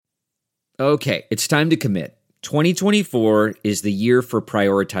Okay, it's time to commit. 2024 is the year for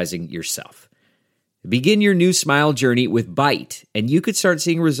prioritizing yourself. Begin your new smile journey with Byte, and you could start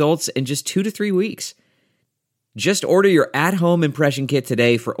seeing results in just 2 to 3 weeks. Just order your at-home impression kit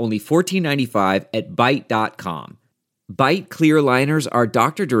today for only $14.95 at Byte.com. Byte clear liners are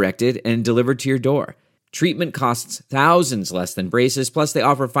doctor-directed and delivered to your door. Treatment costs thousands less than braces, plus they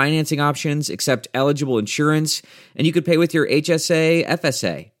offer financing options, accept eligible insurance, and you could pay with your HSA,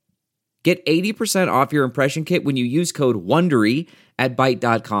 FSA. Get 80% off your impression kit when you use code WONDERY at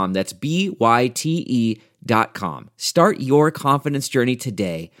Byte.com. That's BYTE.com. Start your confidence journey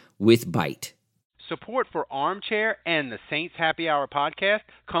today with Byte. Support for Armchair and the Saints Happy Hour podcast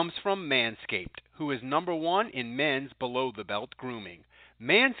comes from Manscaped, who is #1 in men's below-the-belt grooming.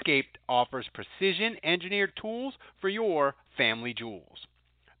 Manscaped offers precision-engineered tools for your family jewels.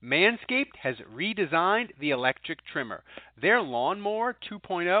 Manscaped has redesigned the electric trimmer. Their Lawnmower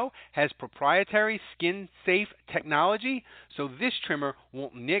 2.0 has proprietary skin-safe technology, so this trimmer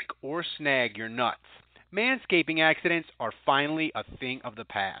won't nick or snag your nuts. Manscaping accidents are finally a thing of the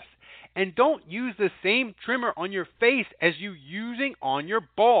past. And don't use the same trimmer on your face as you using on your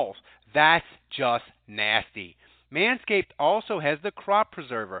balls. That's just nasty. Manscaped also has the Crop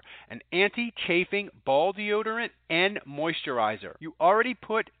Preserver, an anti-chafing ball deodorant and moisturizer. You already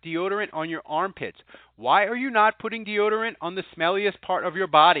put deodorant on your armpits. Why are you not putting deodorant on the smelliest part of your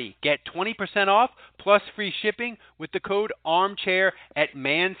body? Get 20% off plus free shipping with the code ARMCHAIR at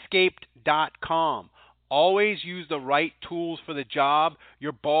manscaped.com. Always use the right tools for the job.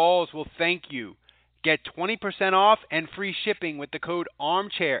 Your balls will thank you. Get 20% off and free shipping with the code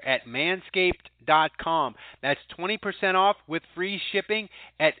ARMCHAIR at manscaped.com. That's 20% off with free shipping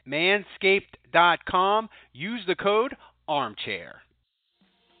at manscaped.com. Use the code ARMCHAIR.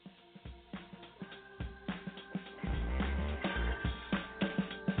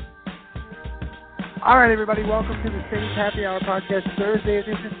 All right, everybody, welcome to the Saints Happy Hour podcast, Thursday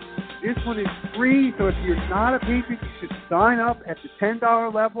edition. This one is free, so if you're not a patron, you should sign up at the $10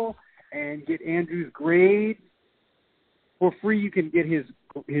 level and get Andrew's grades for free. You can get his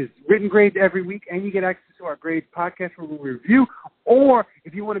written grades every week, and you get access to our grades podcast where we review. Or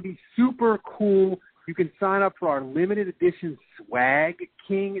if you want to be super cool, you can sign up for our limited edition Swag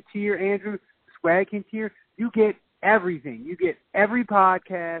King tier, Andrew. Swag King tier. You get everything. You get every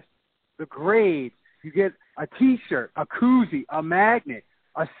podcast, the grades. You get a T-shirt, a koozie, a magnet,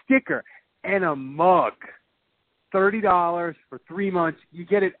 a sticker, and a mug. $30 for 3 months. You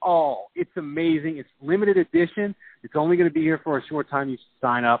get it all. It's amazing. It's limited edition. It's only going to be here for a short time. You should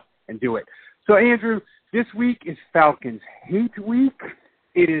sign up and do it. So, Andrew, this week is Falcons Hate Week.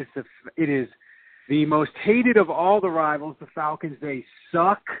 It is the most hated of all the rivals, the Falcons. They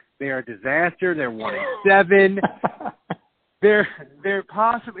suck. They are a disaster. They're 1-7. They're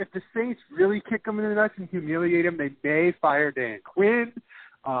possible. If the Saints really kick them in the nuts and humiliate them, they may fire Dan Quinn.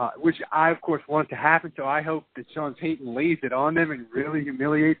 Which I, of course, want to happen, so I hope that Sean Payton lays it on them and really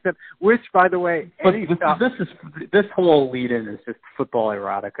humiliates them, which, by the way... This whole lead-in is just football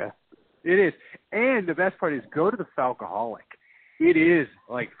erotica. It is. And the best part is go to the Falcoholic. It is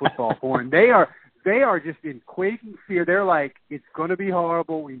like football porn. They are just in quaking fear. They're like, it's going to be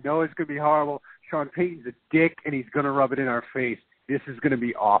horrible. We know it's going to be horrible. Sean Payton's a dick, and he's going to rub it in our face. This is going to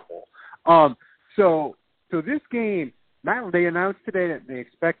be awful. So this game... They announced today that they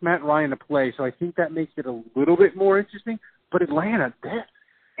expect Matt Ryan to play, so I think that makes it a little bit more interesting. But Atlanta,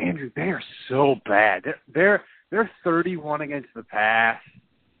 Andrew, they are so bad. They're 31 against the pass,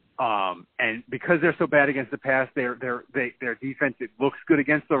 and because they're so bad against the pass, their defense, it looks good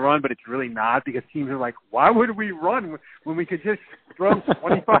against the run, but it's really not because teams are like, why would we run when we could just throw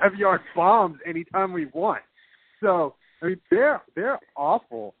 25-yard bombs anytime we want? So I mean, they're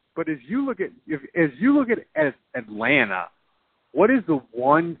awful. But as you look at Atlanta, what is the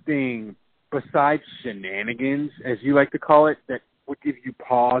one thing besides shenanigans, as you like to call it, that would give you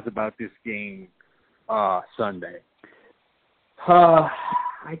pause about this game Sunday? I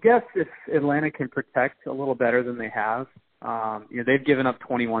guess if Atlanta can protect a little better than they have, they've given up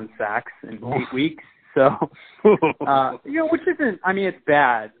 21 sacks in 8 weeks. So, which isn't, I mean, it's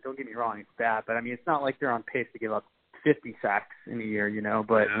bad. Don't get me wrong, it's bad. But, I mean, it's not like they're on pace to give up 50 sacks in a year,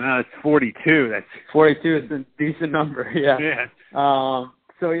 but no, it's 42. That's 42 is a decent number, yeah.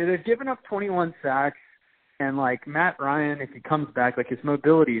 So they've given up 21 sacks, and like Matt Ryan, if he comes back, like his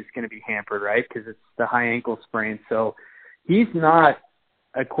mobility is going to be hampered, right? Because it's the high ankle sprain. So he's not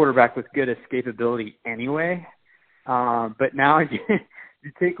a quarterback with good escapability anyway. But now you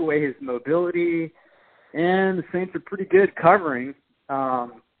take away his mobility, and the Saints are pretty good covering.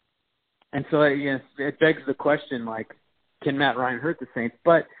 And so it begs the question, like, can Matt Ryan hurt the Saints?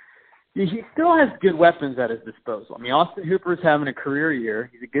 But he still has good weapons at his disposal. I mean, Austin Hooper's having a career year.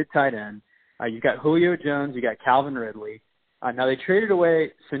 He's a good tight end. You've got Julio Jones. You got Calvin Ridley. Now they traded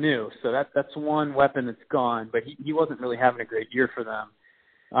away Sanu, so that's one weapon that's gone. But he wasn't really having a great year for them.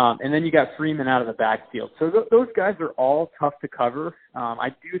 And then you got Freeman out of the backfield. So those guys are all tough to cover. I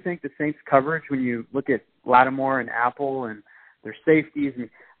do think the Saints coverage, when you look at Lattimore and Apple and their safeties, and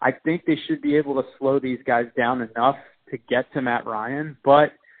I think they should be able to slow these guys down enough to get to Matt Ryan.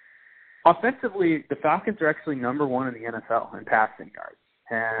 But offensively, the Falcons are actually number one in the NFL in passing yards.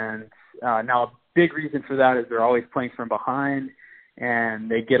 And now a big reason for that is they're always playing from behind,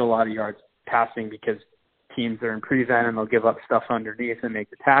 and they get a lot of yards passing because teams are in prevent and they'll give up stuff underneath and make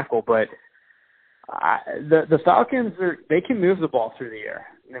the tackle. But the Falcons, they can move the ball through the air,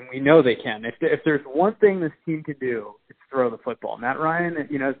 and we know they can. If there's one thing this team can do, it's throw the football. Matt Ryan,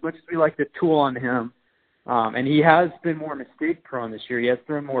 as much as we like to tool on him, and he has been more mistake prone this year. He has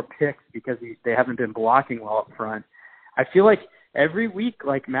thrown more picks because they haven't been blocking well up front. I feel like every week,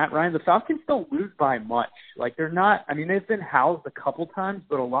 like Matt Ryan, the Falcons don't lose by much. Like they're not. I mean, they've been housed a couple times,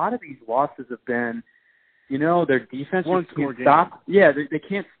 but a lot of these losses have been, their defense can't stop. Yeah, they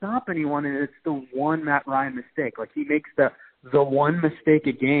can't stop anyone, and it's the one Matt Ryan mistake. Like he makes the one mistake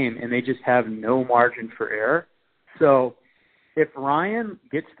a game, and they just have no margin for error. So if Ryan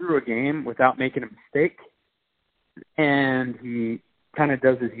gets through a game without making a mistake, and he kind of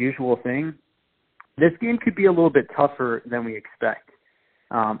does his usual thing, this game could be a little bit tougher than we expect.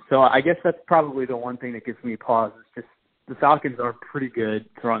 So I guess that's probably the one thing that gives me pause. Is just the Falcons are pretty good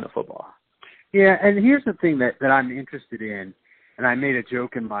throwing the football. Yeah, and here's the thing that I'm interested in, and I made a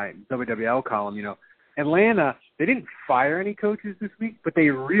joke in my WWL column. Atlanta, they didn't fire any coaches this week, but they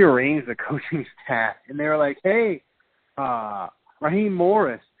rearranged the coaching staff, and they were like, hey, Raheem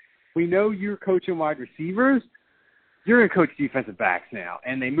Morris, we know you're coaching wide receivers. You're going to coach defensive backs now.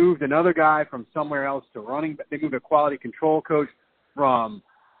 And they moved another guy from somewhere else to running back. They moved a quality control coach from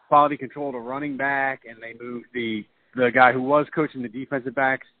quality control to running back, and they moved the guy who was coaching the defensive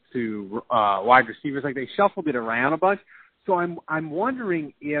backs to wide receivers. Like they shuffled it around a bunch. So I'm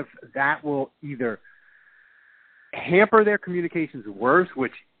wondering if that will either hamper their communications worse,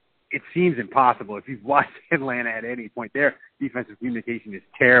 which it seems impossible. If you've watched Atlanta at any point, their defensive communication is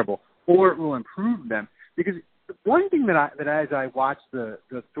terrible, or it will improve them. Because one thing that as I watched the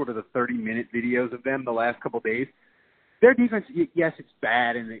sort of the 30-minute videos of them the last couple of days, their defense, yes, it's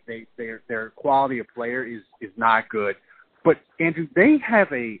bad, and their quality of player is not good. But Andrew, they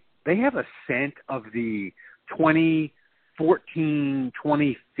have a scent of the 2014,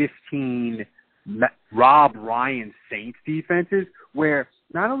 2015 Rob Ryan Saints defenses, where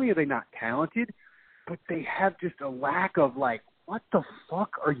not only are they not talented, but they have just a lack of what the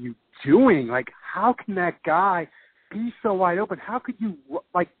fuck are you doing? Like, how can that guy be so wide open? How could you,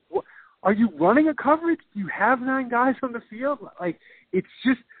 are you running a coverage? Do you have 9 guys on the field? It's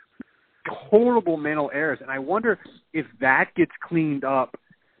just horrible mental errors. And I wonder if that gets cleaned up,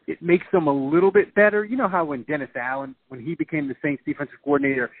 it makes them a little bit better. You know how when Dennis Allen, when he became the Saints defensive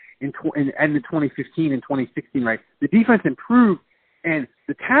coordinator in 2015 and 2016, right, the defense improved and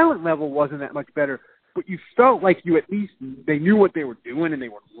the talent level wasn't that much better, but you felt like they knew what they were doing and they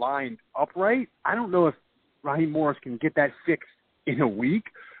were lined up right. I don't know if Raheem Morris can get that fixed in a week,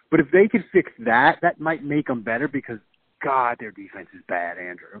 but if they could fix that, that might make them better because, God, their defense is bad,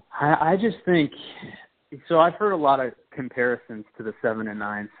 Andrew. I just think – so I've heard a lot of comparisons to the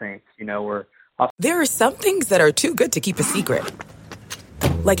 7-9 Saints, where – There are some things that are too good to keep a secret.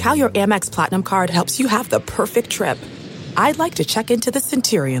 Like how your Amex Platinum card helps you have the perfect trip. I'd like to check into the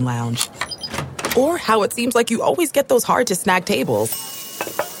Centurion Lounge. Or how it seems like you always get those hard-to-snag tables.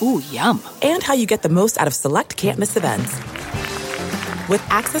 Ooh, yum. And how you get the most out of select can't-miss events. With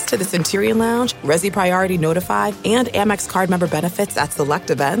access to the Centurion Lounge, Resi Priority Notified, and Amex card member benefits at select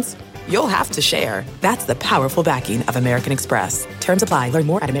events, you'll have to share. That's the powerful backing of American Express. Terms apply. Learn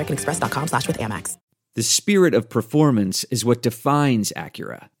more at americanexpress.com/withAmex. The spirit of performance is what defines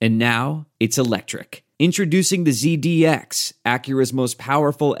Acura. And now, it's electric. Introducing the ZDX, Acura's most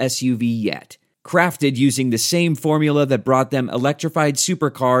powerful SUV yet. Crafted using the same formula that brought them electrified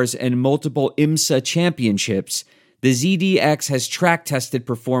supercars and multiple IMSA championships, the ZDX has track-tested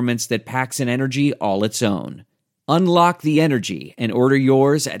performance that packs an energy all its own. Unlock the energy and order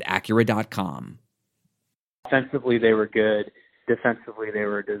yours at Acura.com. Offensively, they were good. Defensively, they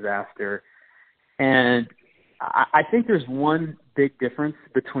were a disaster. And I think there's one big difference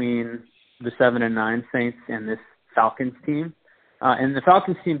between the 7-9 Saints and this Falcons team. And the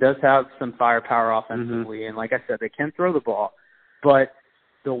Falcons team does have some firepower offensively, and like I said, they can throw the ball. But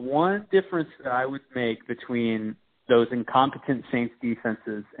the one difference that I would make between those incompetent Saints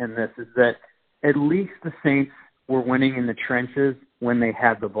defenses and this is that at least the Saints were winning in the trenches when they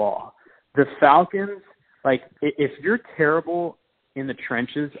had the ball. The Falcons, like, if you're terrible in the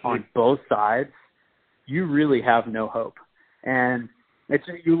trenches on both sides, you really have no hope. And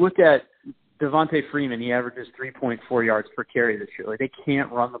you look at Devontae Freeman, he averages 3.4 yards per carry this year. Like, they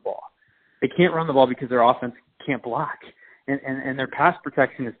can't run the ball. They can't run the ball because their offense can't block. And their pass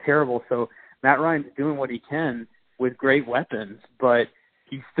protection is terrible. So Matt Ryan's doing what he can with great weapons, but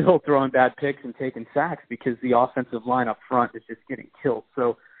he's still throwing bad picks and taking sacks because the offensive line up front is just getting killed.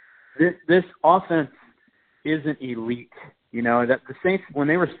 So this offense isn't elite. You know, that the Saints, when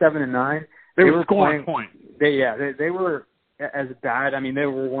they were 7-9, they were scoring points. They were as bad. I mean, they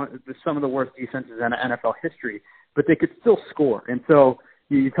were some of the worst defenses in NFL history, but they could still score. And so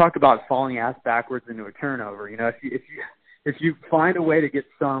you talk about falling ass backwards into a turnover. You know, if you find a way to get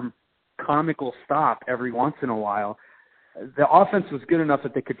some comical stop every once in a while, the offense was good enough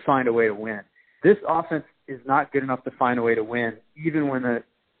that they could find a way to win. This offense is not good enough to find a way to win, even when the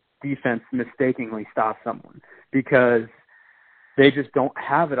defense mistakenly stops someone, because they just don't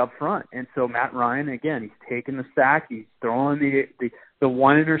have it up front. And so Matt Ryan, again, he's taking the sack, he's throwing the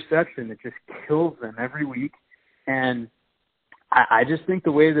one interception that just kills them every week. And I just think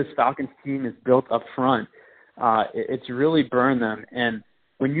the way this Falcons team is built up front, it's really burned them. And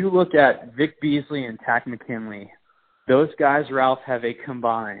when you look at Vic Beasley and Takk McKinley, those guys, Ralph, have a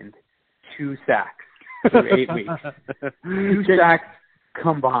combined 2 sacks through 8 weeks. 2 sacks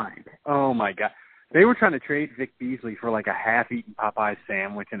combined. Oh, my God. They were trying to trade Vic Beasley for like a half-eaten Popeye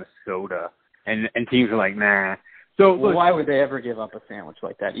sandwich and a soda, and teams were like, nah. So well, why would they ever give up a sandwich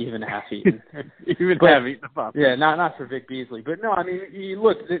like that, even half-eaten? Half-eaten Popeye. Yeah, not for Vic Beasley. But, no, I mean,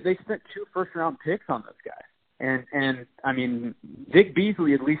 look, they spent 2 first-round picks on those guys. And I mean, Vic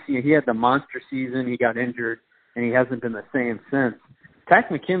Beasley, at least he had the monster season. He got injured, and he hasn't been the same since. Takk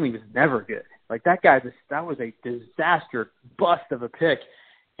McKinley was never good. Like, that was a disaster bust of a pick.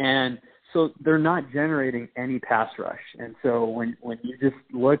 And so they're not generating any pass rush. And so when you just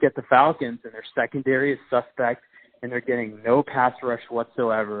look at the Falcons and their secondary is suspect and they're getting no pass rush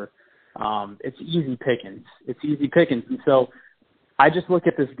whatsoever, it's easy pickings. And so I just look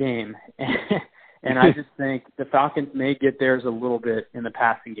at this game and I just think the Falcons may get theirs a little bit in the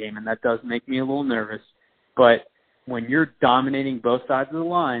passing game, and that does make me a little nervous. But when you're dominating both sides of the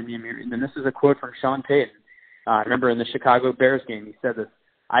line, and this is a quote from Sean Payton. Remember in the Chicago Bears game, he said this,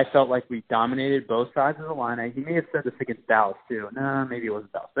 I felt like we dominated both sides of the line. He may have said this against Dallas too. No, maybe it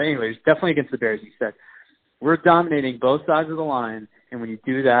wasn't Dallas. But anyways, definitely against the Bears, he said, we're dominating both sides of the line, and when you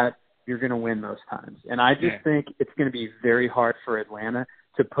do that, you're going to win most times. And I just think it's going to be very hard for Atlanta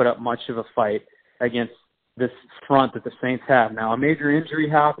to put up much of a fight against this front that the Saints have. Now, a major injury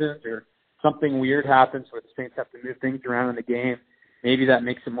happens or something weird happens where the Saints have to move things around in the game. Maybe that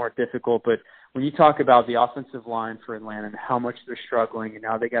makes it more difficult, but when you talk about the offensive line for Atlanta and how much they're struggling, and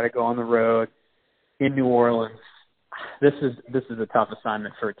now they got to go on the road in New Orleans, this is a tough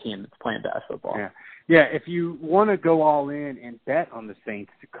assignment for a team that's playing bad football. Yeah. If you want to go all in and bet on the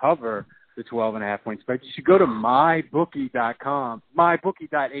Saints to cover the 12.5 point spread, you should go to mybookie.com,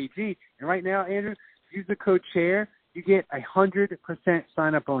 mybookie.ag, and right now, Andrew, use the code CHAIR. You get 100%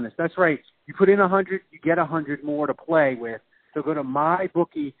 sign-up bonus. That's right. You put in 100, you get 100 more to play with. So go to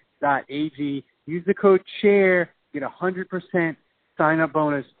mybookie.ag, use the code CHAIR, get 100% sign-up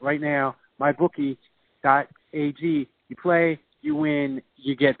bonus right now, mybookie.ag. You play, you win,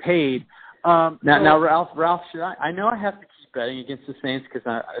 you get paid. Now, Ralph, should I know I have to keep betting against the Saints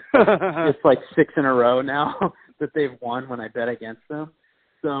because it's like 6 in a row now that they've won when I bet against them.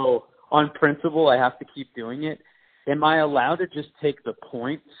 So on principle, I have to keep doing it. Am I allowed to just take the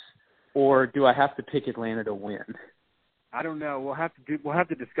points, or do I have to pick Atlanta to win? I don't know. We'll have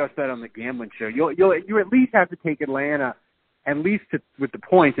to discuss that on the gambling show. You at least have to take Atlanta, at least with the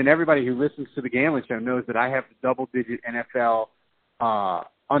points. And everybody who listens to the gambling show knows that I have the double-digit NFL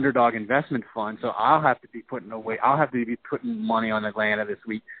underdog investment fund. So I'll have to be putting money on Atlanta this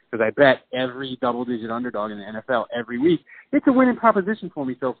week because I bet every double-digit underdog in the NFL every week. It's a winning proposition for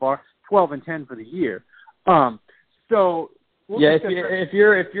me so far, 12-10 for the year. If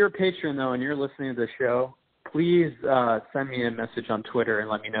you're a patron though and you're listening to the show, please send me a message on Twitter and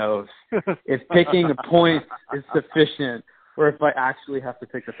let me know if picking the points is sufficient or if I actually have to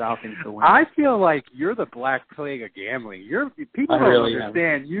pick the Falcons to win. I feel like you're the black plague of gambling. People don't really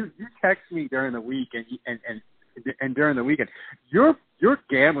understand. You text me during the week and during the weekend. Your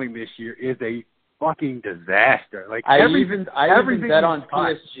gambling this year is a fucking disaster. Like I even bet on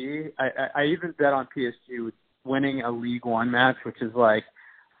PSG. I even bet on PSG with winning a League One match, which is like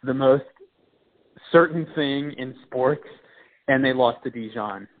the most certain thing in sports, and they lost to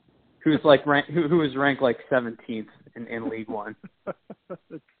Dijon, who's like who was ranked like 17th in League One.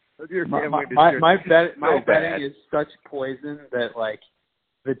 My betting is such poison that like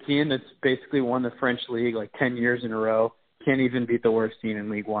the team that's basically won the French league like 10 years in a row can't even beat the worst team in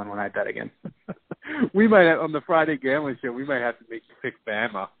League One when I bet against. We might have, on the Friday Gambling Show, we might have to make you pick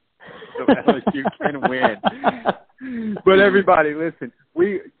Bama so LSU can win. But everybody, listen,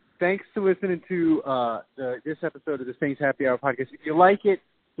 thanks to listening to this episode of the Saints Happy Hour podcast. If you like it,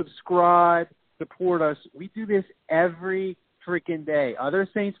 subscribe, support us. We do this every freaking day. Other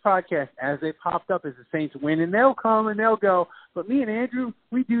Saints podcasts, as they popped up as the Saints win, and they'll come and they'll go. But me and Andrew,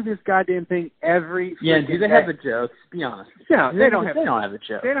 we do this goddamn thing every freaking do they day. have the jokes? Be honest. Yeah, they don't have the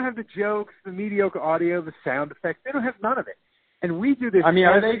jokes. They don't have the jokes, the mediocre audio, the sound effects. They don't have none of it. And we do this. I mean,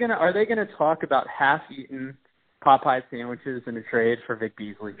 are they gonna talk about half-eaten Popeye sandwiches in a trade for Vic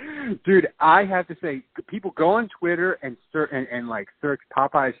Beasley? Dude, I have to say, people go on Twitter and search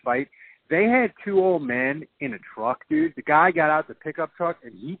Popeye's fight. They had two old men in a truck, dude. The guy got out the pickup truck,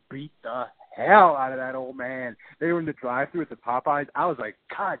 and he beat the hell out of that old man. They were in the drive-thru at the Popeyes. I was like,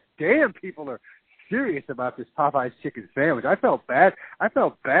 God damn, people are serious about this Popeyes chicken sandwich. I felt bad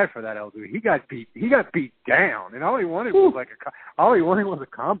for that old dude. He got beat down, and all he wanted was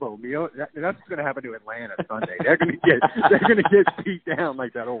a combo meal. That's going to happen to Atlanta Sunday. They're going to get beat down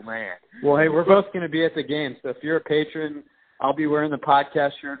like that old man. Well, hey, we're both going to be at the game, so if you're a patron, I'll be wearing the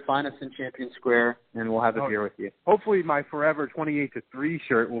podcast shirt. Find us in Champion Square, and we'll have a beer with you. Hopefully my Forever 28-3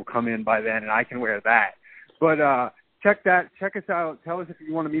 shirt will come in by then, and I can wear that. But check us out. Tell us if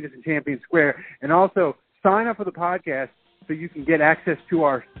you want to meet us in Champion Square. And also, sign up for the podcast so you can get access to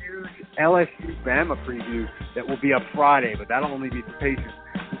our huge LSU Bama preview that will be up Friday, but that'll only be for patrons.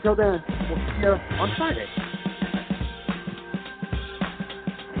 Until then, we'll see you on Friday.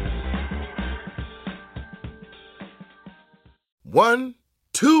 One,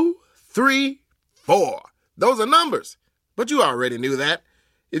 2, 3, 4. Those are numbers. But you already knew that.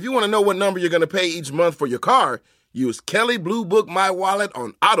 If you want to know what number you're going to pay each month for your car, use Kelley Blue Book My Wallet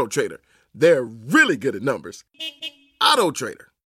on AutoTrader. They're really good at numbers. AutoTrader.